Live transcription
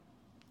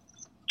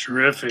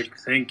Terrific.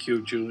 Thank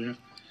you, Julia.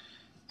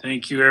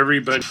 Thank you,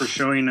 everybody, for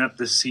showing up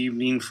this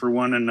evening for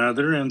one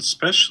another, and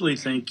especially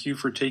thank you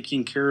for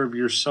taking care of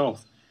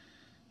yourself.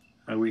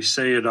 We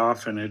say it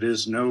often, it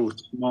is no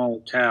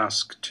small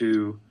task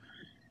to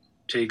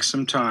take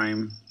some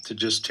time to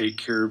just take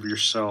care of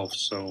yourself.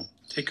 So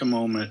take a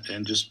moment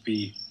and just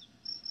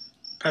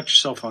pat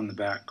yourself on the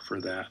back for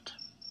that.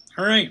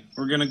 All right,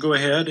 we're going to go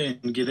ahead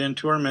and get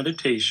into our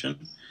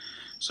meditation.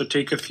 So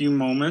take a few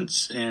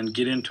moments and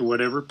get into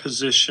whatever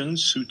position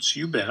suits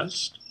you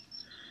best.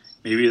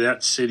 Maybe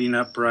that's sitting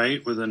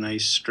upright with a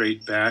nice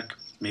straight back.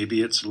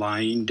 Maybe it's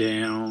lying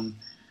down,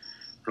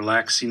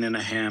 relaxing in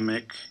a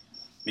hammock,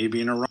 maybe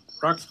in a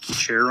rocking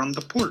chair on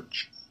the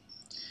porch.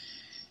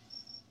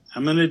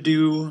 I'm going to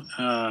do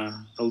a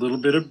little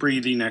bit of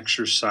breathing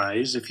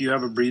exercise. If you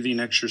have a breathing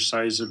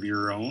exercise of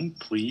your own,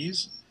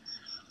 please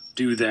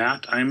do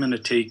that. I'm going to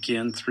take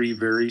in 3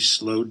 very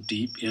slow,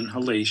 deep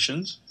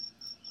inhalations,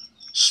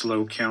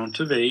 slow count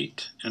of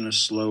 8, and a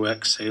slow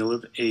exhale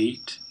of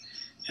 8.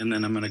 And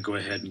then I'm going to go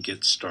ahead and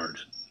get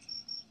started.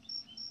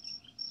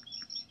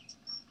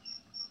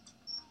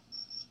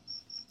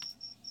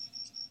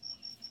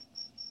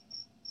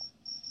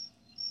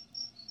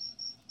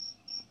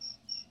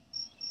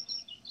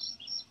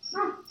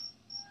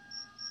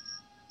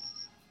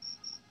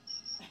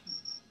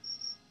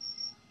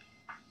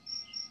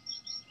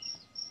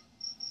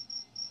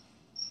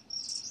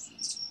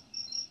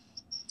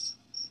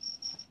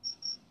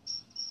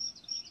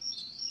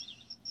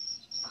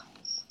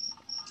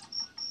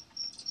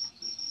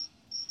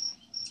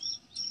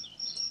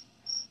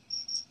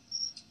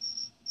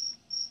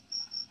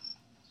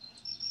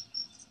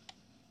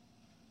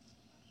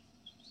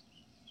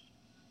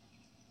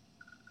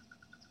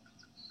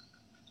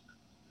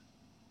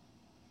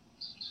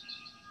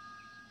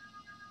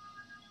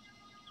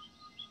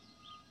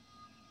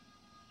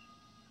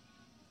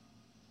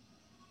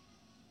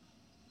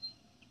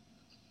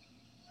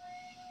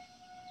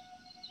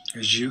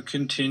 As you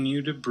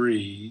continue to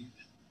breathe,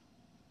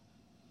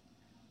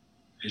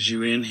 as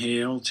you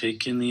inhale,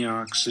 take in the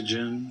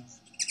oxygen,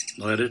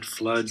 let it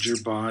flood your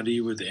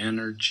body with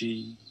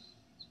energy,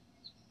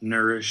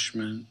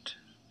 nourishment,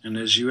 and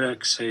as you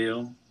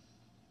exhale,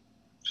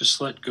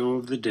 just let go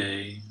of the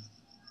day,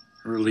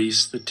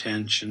 release the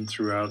tension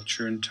throughout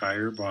your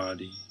entire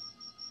body,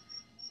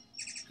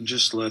 and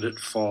just let it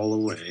fall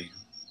away.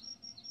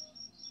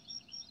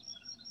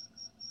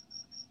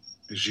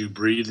 As you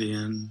breathe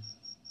in,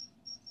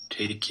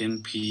 take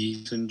in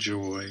peace and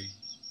joy,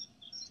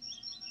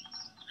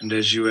 and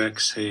as you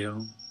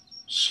exhale,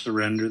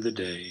 surrender the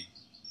day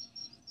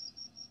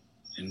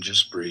and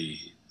just breathe.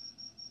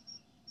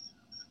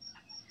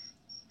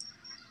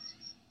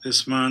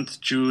 This month,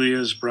 Julia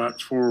has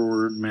brought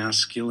forward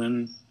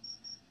masculine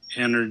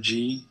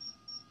energy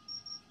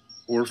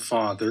or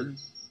father,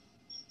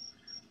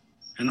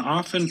 and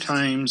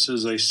oftentimes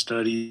as I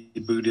study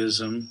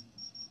Buddhism,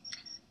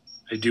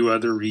 I do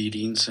other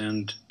readings,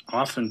 and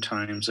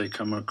oftentimes I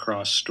come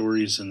across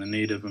stories in the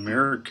Native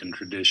American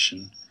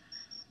tradition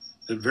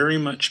that very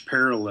much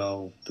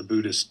parallel the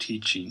Buddhist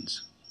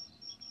teachings.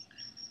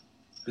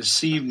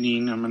 This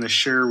evening, I'm going to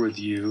share with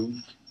you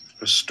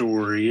a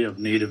story of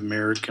Native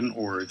American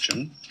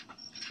origin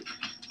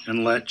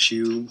and let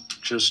you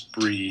just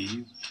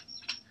breathe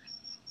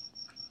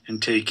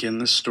and take in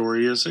the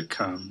story as it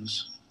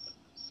comes.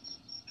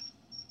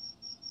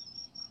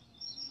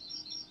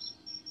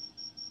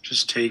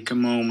 Just take a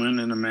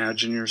moment and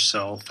imagine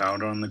yourself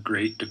out on the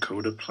Great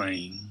Dakota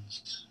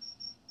Plains.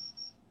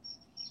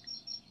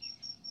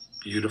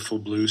 Beautiful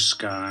blue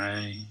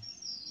sky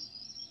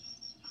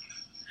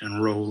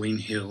and rolling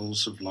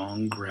hills of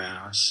long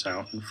grass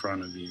out in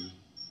front of you.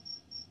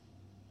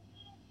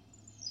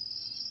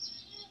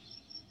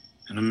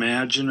 And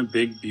imagine a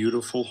big,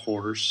 beautiful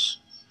horse,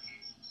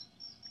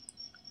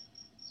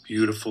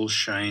 beautiful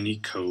shiny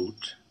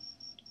coat,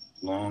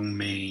 long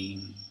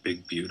mane,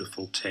 big,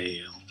 beautiful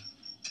tail.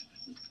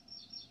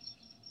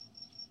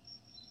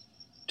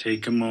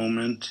 Take a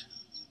moment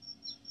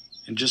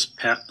and just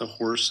pat the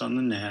horse on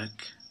the neck.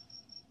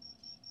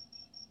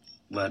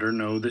 Let her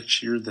know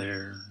that you're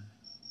there.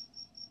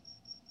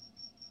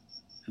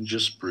 And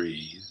just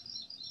breathe.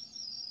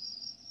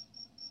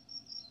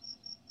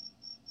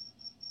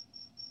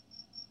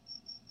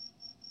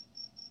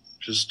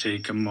 Just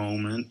take a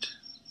moment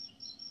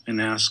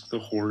and ask the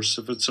horse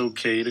if it's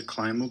okay to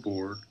climb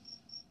aboard.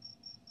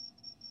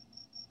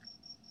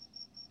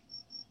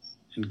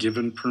 And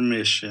given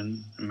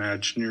permission,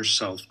 imagine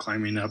yourself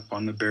climbing up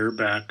on the bare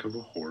back of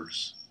a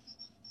horse.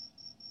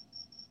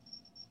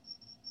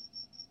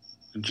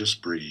 And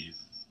just breathe.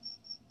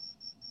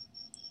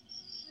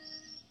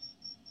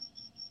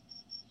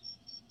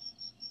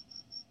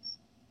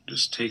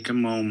 Just take a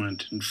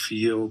moment and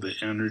feel the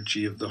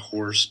energy of the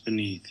horse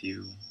beneath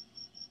you.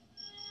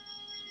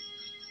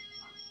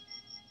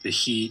 The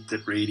heat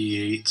that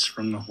radiates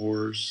from the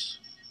horse.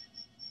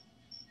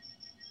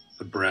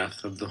 The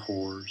breath of the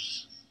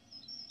horse.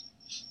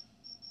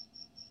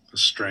 The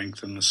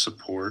strength and the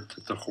support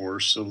that the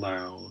horse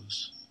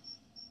allows.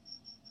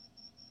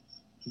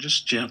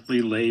 Just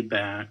gently lay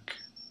back,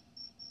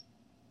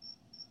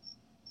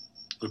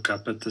 look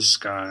up at the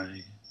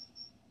sky,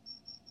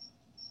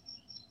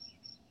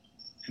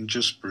 and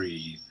just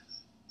breathe.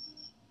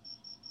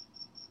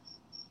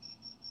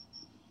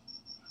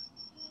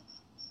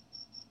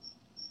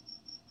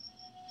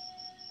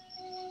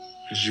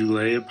 As you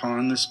lay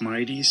upon this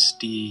mighty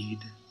steed,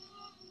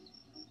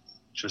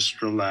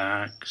 just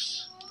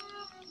relax,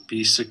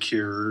 be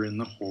secure in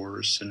the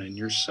horse and in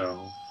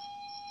yourself.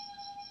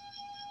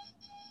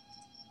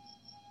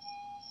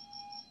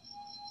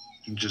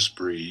 And just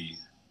breathe.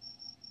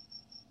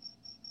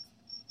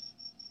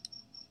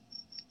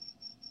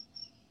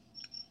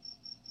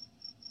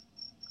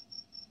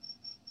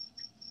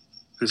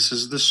 This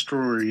is the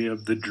story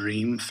of the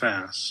Dream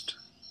Fast.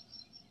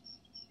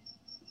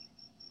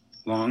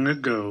 Long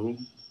ago,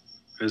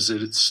 as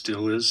it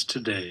still is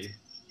today,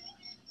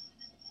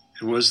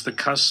 it was the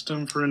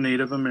custom for a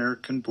Native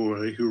American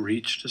boy who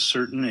reached a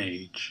certain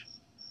age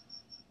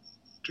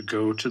to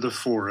go to the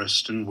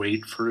forest and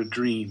wait for a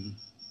dream.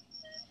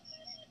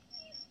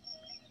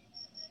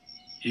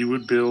 He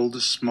would build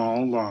a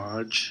small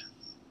lodge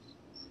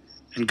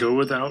and go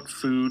without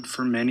food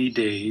for many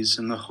days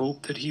in the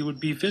hope that he would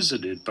be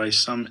visited by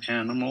some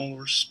animal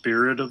or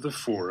spirit of the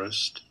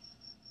forest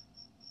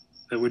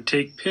that would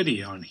take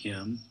pity on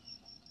him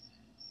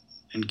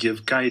and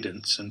give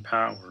guidance and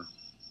power.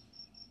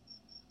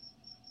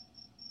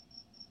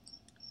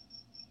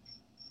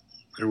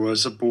 There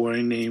was a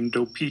boy named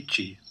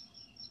O-Pee-Chee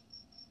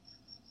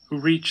who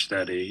reached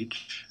that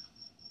age.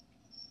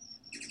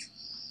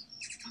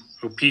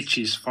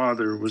 O-Pee-Chee's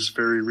father was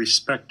very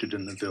respected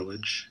in the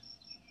village,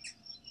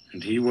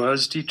 and he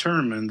was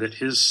determined that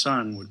his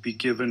son would be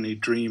given a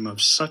dream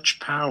of such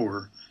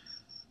power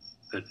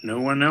that no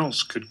one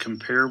else could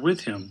compare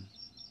with him.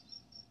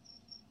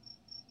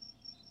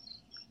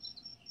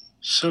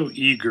 So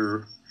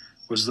eager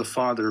was the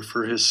father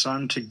for his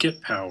son to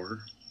get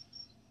power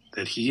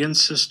that he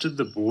insisted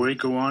the boy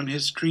go on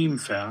his dream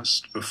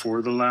fast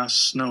before the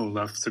last snow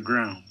left the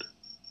ground,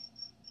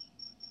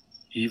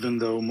 even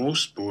though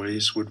most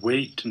boys would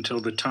wait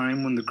until the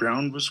time when the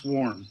ground was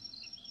warm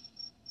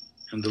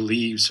and the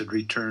leaves had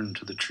returned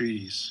to the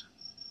trees.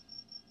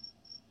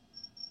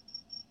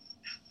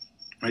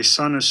 "My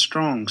son is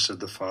strong," said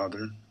the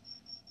father.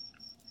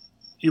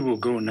 "He will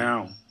go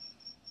now.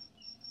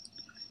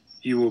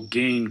 He will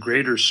gain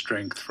greater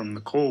strength from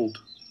the cold."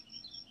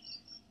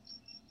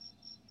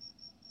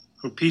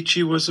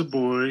 O-Pee-Chee was a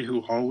boy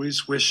who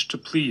always wished to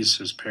please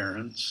his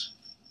parents,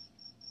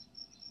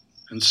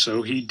 and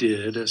so he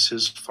did as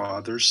his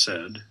father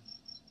said.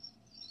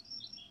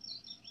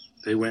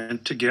 They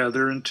went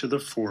together into the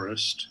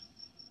forest,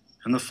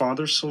 and the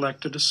father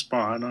selected a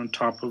spot on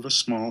top of a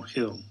small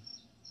hill.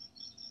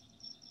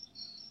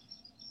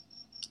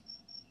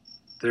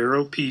 There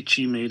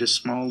O-Pee-Chee made a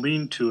small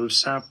lean-to of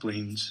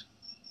saplings,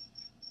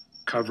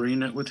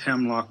 covering it with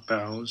hemlock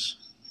boughs.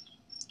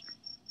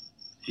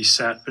 He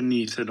sat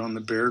beneath it on the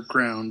bare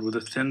ground with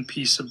a thin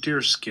piece of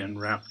deerskin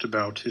wrapped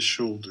about his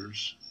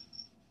shoulders.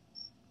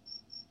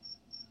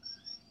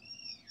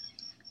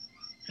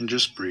 And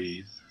just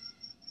breathe.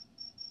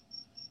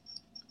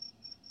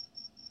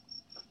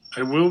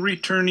 "I will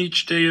return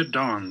each day at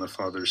dawn," the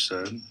father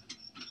said.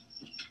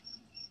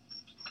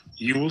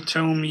 "You will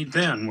tell me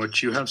then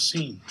what you have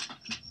seen."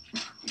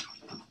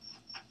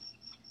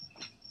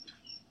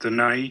 The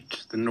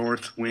night, the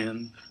north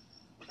wind,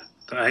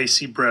 the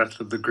icy breath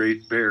of the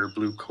great bear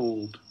blew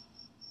cold.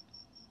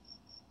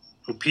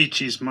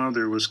 O-Pee-Chee's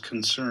mother was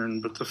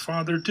concerned, but the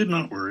father did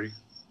not worry.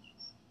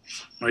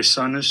 "My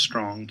son is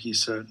strong," he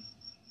said.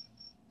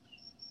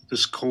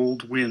 "This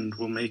cold wind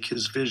will make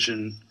his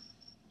vision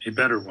a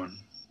better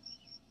one."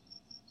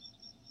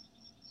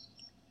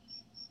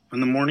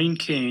 When the morning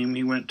came,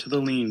 he went to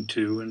the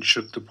lean-to and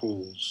shook the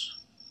poles.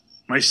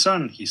 "My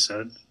son," he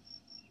said,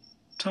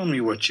 "tell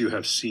me what you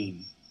have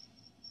seen."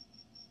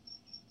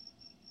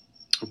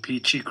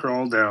 O-Pee-Chee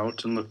crawled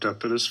out and looked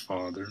up at his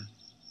father,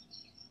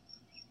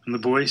 and the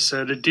boy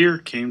said, "A deer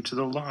came to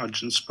the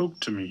lodge and spoke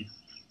to me."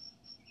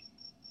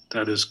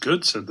 "That is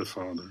good," said the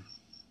father,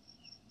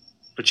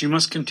 "but you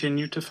must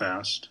continue to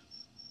fast.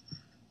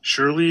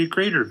 Surely a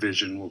greater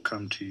vision will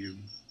come to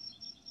you."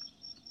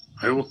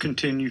 "I will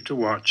continue to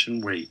watch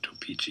and wait,"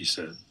 O-Pee-Chee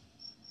said.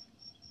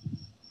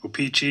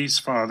 O-Pee-Chee's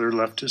father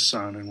left his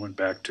son and went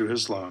back to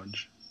his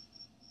lodge.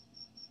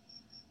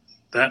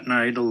 That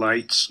night a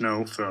light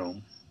snow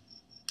fell.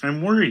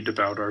 "I'm worried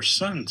about our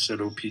son," said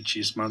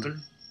O-Pee-Chee's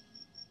mother.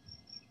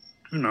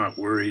 "Do not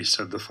worry,"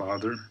 said the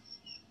father.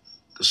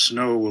 "The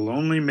snow will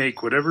only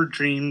make whatever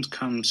dream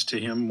comes to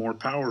him more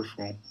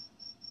powerful."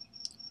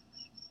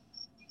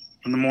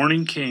 When the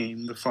morning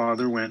came, the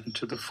father went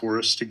into the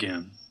forest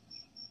again,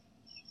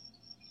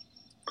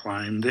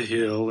 climbed the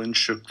hill and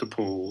shook the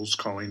poles,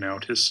 calling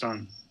out his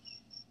son.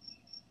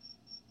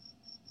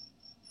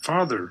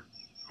 "Father,"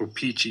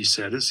 O-Pee-Chee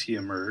said as he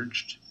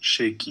emerged,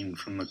 shaking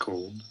from the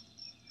cold.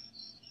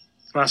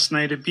 "Last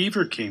night a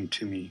beaver came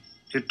to me.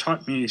 It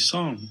taught me a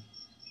song."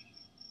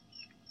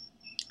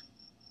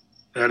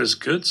 "That is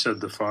good," said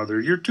the father.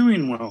 "You're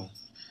doing well.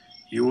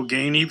 You will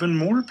gain even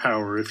more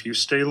power if you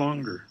stay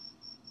longer.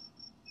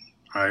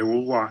 I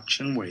will watch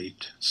and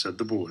wait, said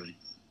the boy.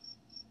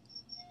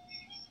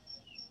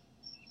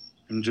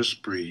 And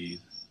just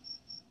breathe.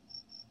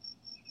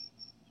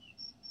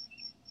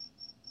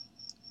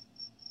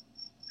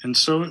 And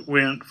so it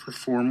went for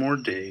 4 more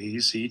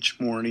days. Each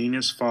morning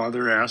his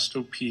father asked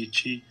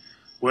O-Pee-Chee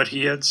what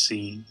he had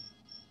seen.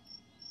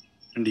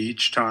 And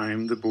each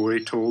time the boy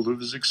told of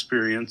his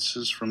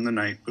experiences from the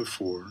night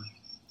before.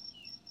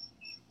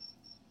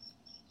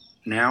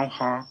 Now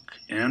hawk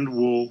and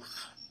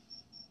wolf,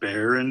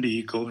 bear and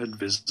eagle had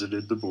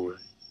visited the boy.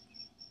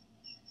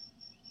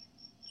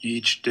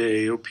 Each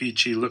day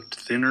O-Pee-Chee looked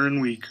thinner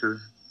and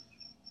weaker,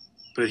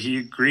 but he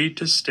agreed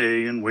to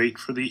stay and wait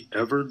for the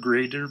ever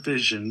greater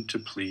vision to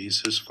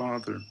please his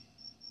father.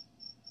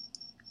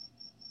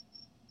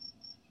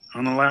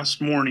 On the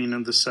last morning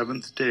of the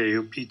 7th day,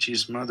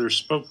 O-Pee-Chee's mother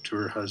spoke to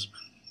her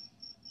husband.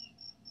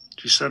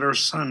 She said, "Our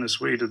son has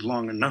waited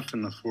long enough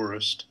in the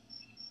forest.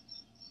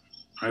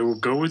 I will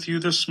go with you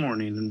this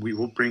morning and we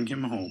will bring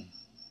him home."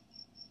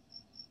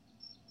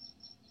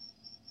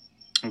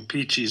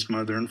 O-Pee-Chee's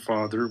mother and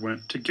father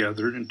went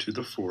together into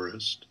the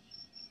forest.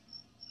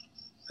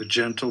 The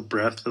gentle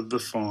breath of the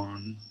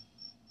fawn,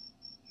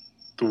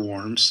 the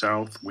warm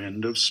south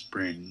wind of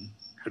spring,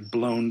 had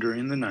blown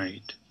during the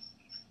night,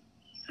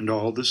 and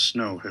all the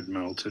snow had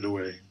melted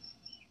away.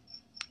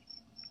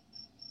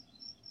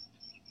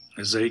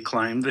 As they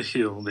climbed the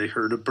hill, they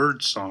heard a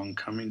bird song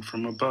coming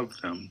from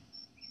above them.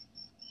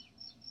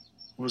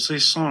 It was a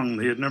song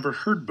they had never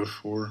heard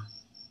before.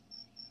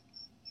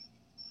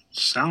 It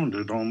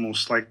sounded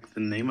almost like the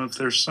name of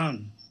their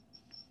son,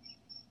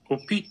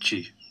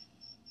 O-Pee-Chee,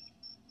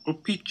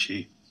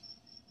 O-Pee-Chee.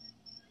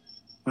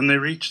 When they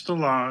reached the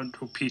lodge,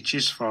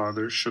 O-Pee-Chee's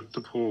father shook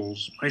the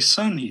poles. "My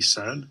son," he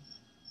said,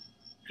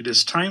 "it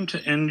is time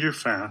to end your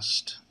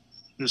fast.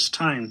 It is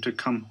time to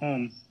come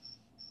home."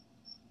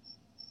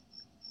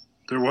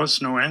 There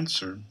was no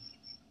answer.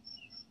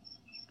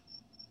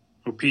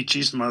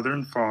 O-Pee-Chee's mother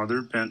and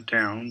father bent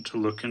down to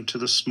look into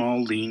the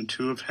small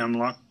lean-to of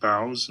hemlock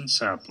boughs and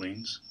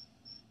saplings,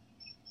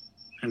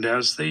 and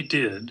as they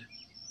did,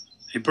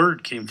 a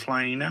bird came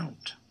flying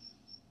out.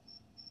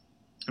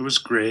 It was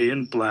gray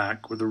and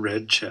black with a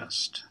red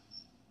chest.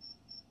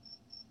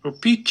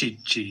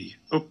 "O-Pee-Chee-Chee,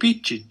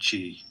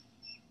 O-Pee-Chee-Chee,"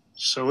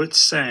 so it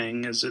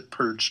sang as it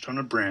perched on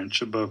a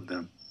branch above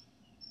them.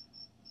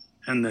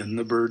 And then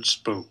the bird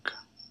spoke.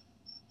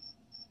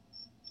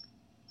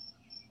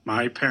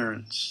 "My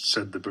parents,"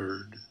 said the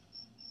bird,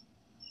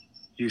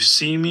 "you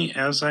see me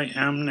as I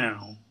am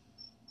now.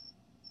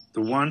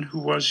 The one who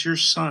was your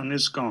son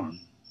is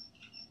gone.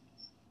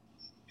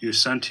 You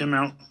sent him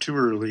out too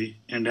early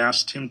and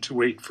asked him to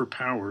wait for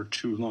power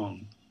too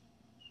long.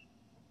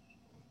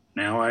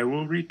 Now I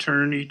will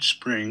return each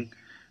spring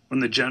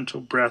when the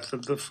gentle breath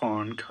of the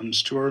fawn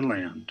comes to our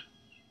land.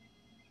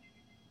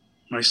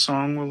 My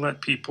song will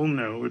let people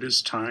know it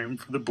is time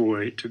for the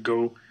boy to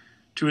go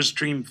to his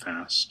dream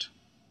fast.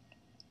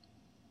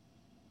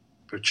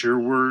 But your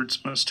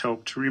words must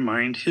help to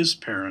remind his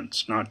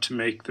parents not to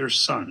make their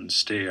son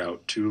stay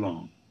out too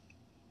long."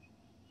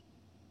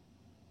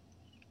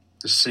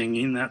 The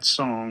singing that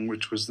song,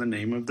 which was the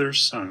name of their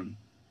son,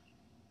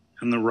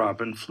 and the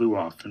robin flew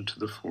off into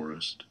the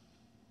forest.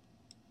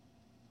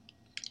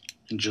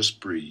 And just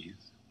breathe.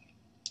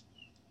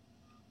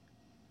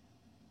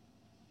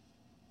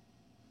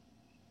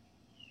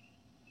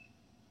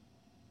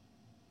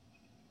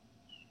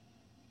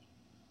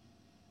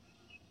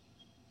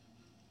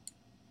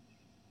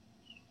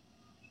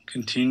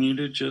 Continue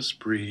to just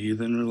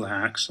breathe and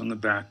relax on the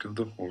back of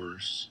the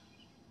horse.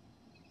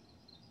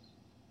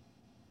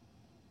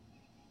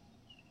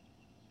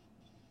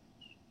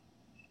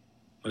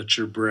 Let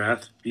your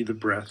breath be the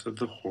breath of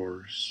the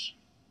horse.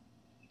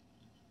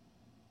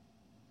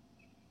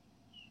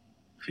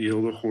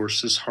 Feel the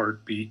horse's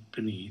heartbeat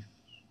beneath,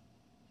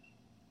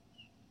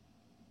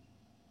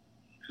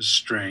 his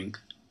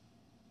strength,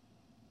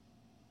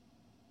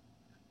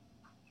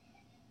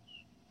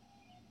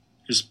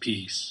 his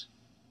peace,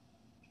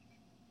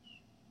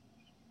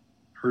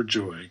 her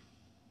joy,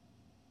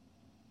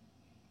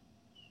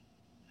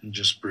 and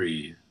just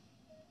breathe.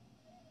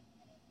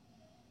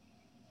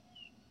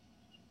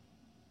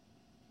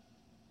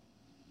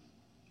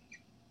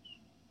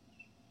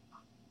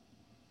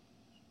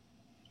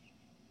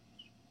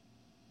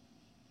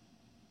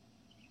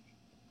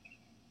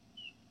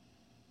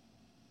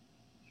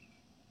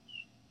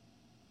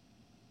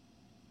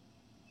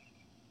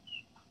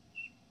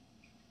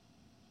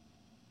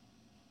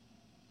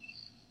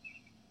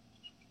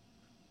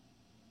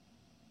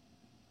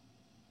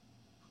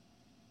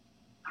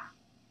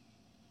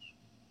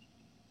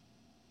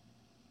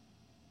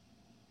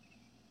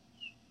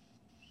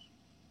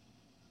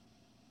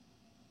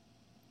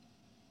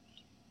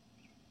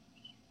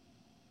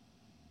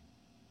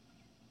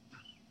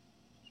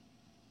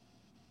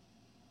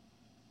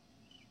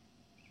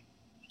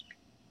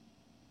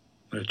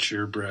 Let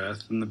your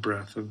breath and the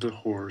breath of the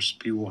horse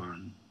be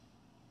one.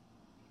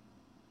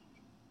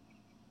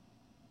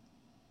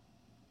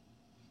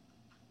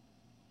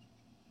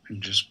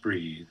 And just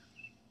breathe.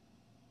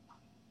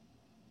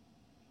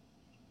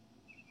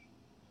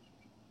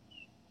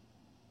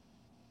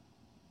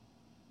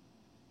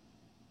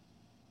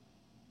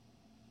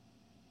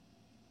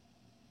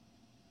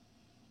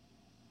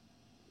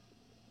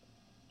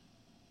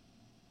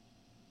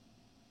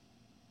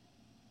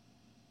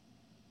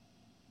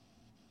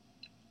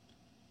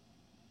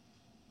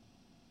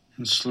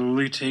 And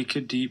slowly take a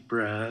deep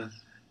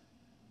breath.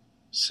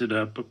 Sit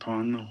up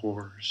upon the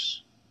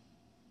horse.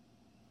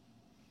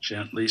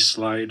 Gently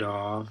slide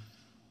off.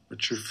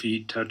 Let your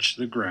feet touch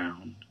the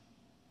ground.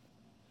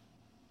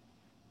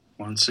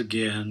 Once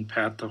again,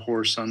 pat the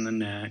horse on the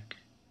neck.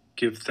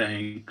 Give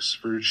thanks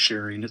for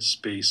sharing its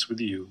space with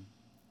you.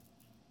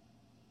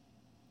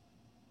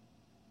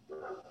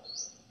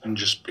 And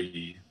just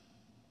breathe.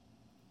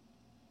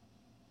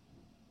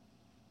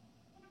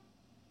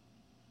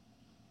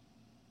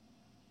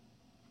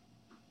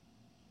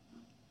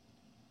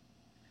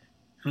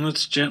 And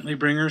let's gently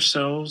bring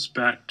ourselves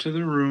back to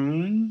the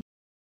room.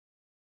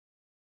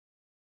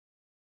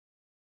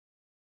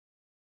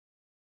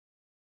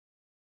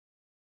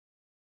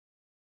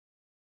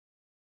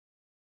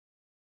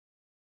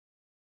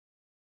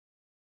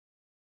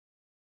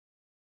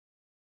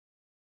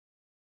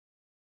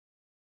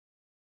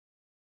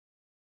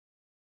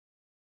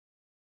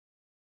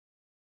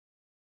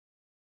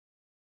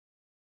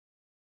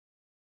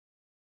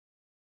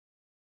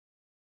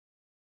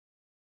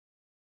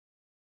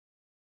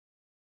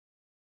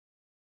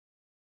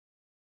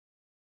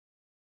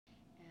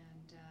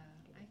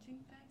 I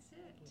think that's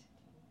it.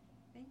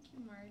 Thank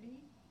you, Marty.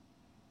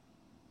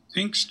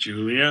 Thanks,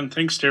 Julia, and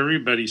thanks to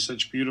everybody.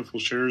 Such beautiful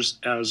shares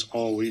as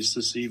always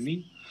this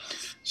evening.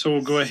 So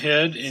we'll go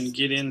ahead and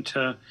get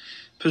into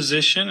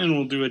position and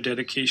we'll do a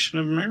dedication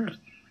of merit.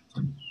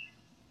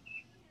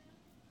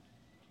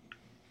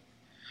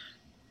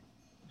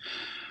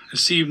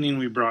 This evening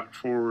we brought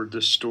forward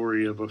the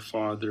story of a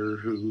father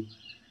who,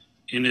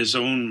 in his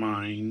own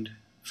mind,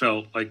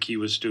 felt like he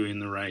was doing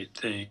the right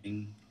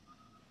thing.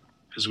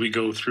 As we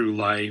go through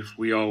life,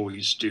 we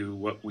always do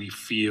what we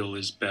feel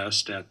is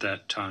best at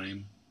that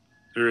time.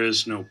 There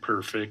is no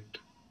perfect.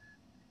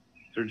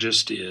 There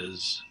just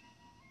is.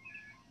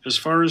 As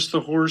far as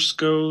the horse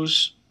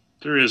goes,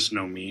 there is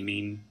no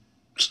meaning.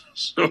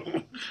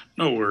 So,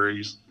 no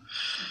worries.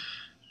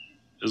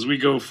 As we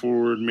go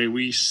forward, may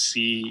we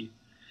see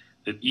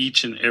that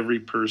each and every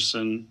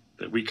person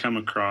that we come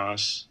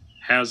across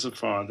has a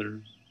father.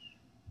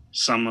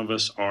 Some of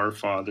us are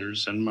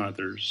fathers and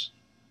mothers.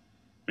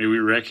 May we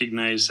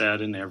recognize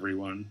that in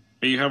everyone.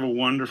 May you have a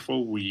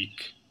wonderful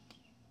week,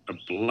 a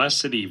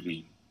blessed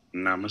evening.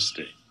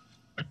 Namaste.